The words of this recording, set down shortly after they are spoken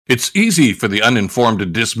It's easy for the uninformed to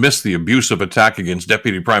dismiss the abusive attack against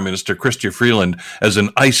Deputy Prime Minister Chrystia Freeland as an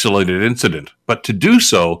isolated incident, but to do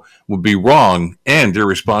so would be wrong and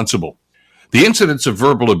irresponsible. The incidence of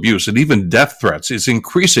verbal abuse and even death threats is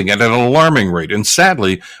increasing at an alarming rate, and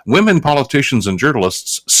sadly, women politicians and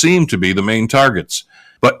journalists seem to be the main targets.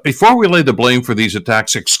 But before we lay the blame for these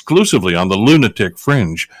attacks exclusively on the lunatic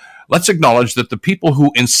fringe, let's acknowledge that the people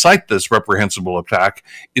who incite this reprehensible attack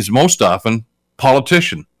is most often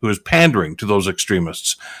politician who is pandering to those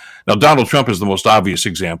extremists. Now, Donald Trump is the most obvious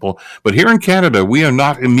example, but here in Canada, we are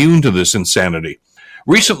not immune to this insanity.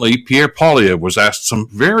 Recently, Pierre Poilievre was asked some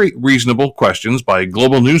very reasonable questions by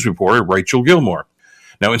Global News reporter Rachel Gilmore.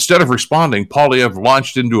 Now, instead of responding, Poilievre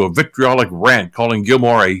launched into a vitriolic rant calling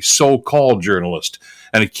Gilmore a so-called journalist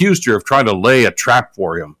and accused her of trying to lay a trap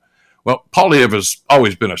for him. Well, Poilievre has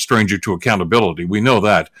always been a stranger to accountability, we know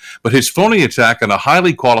that, but his phony attack on a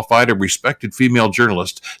highly qualified and respected female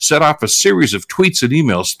journalist set off a series of tweets and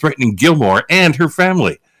emails threatening Gilmore and her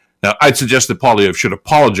family. Now, I'd suggest that Poilievre should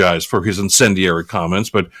apologize for his incendiary comments,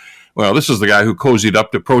 but, well, this is the guy who cozied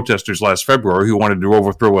up to protesters last February who wanted to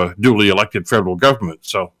overthrow a duly elected federal government,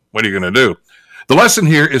 so what are you going to do? The lesson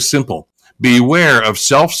here is simple. Beware of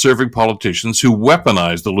self-serving politicians who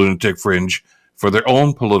weaponize the lunatic fringe for their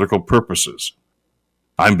own political purposes.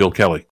 I'm Bill Kelly.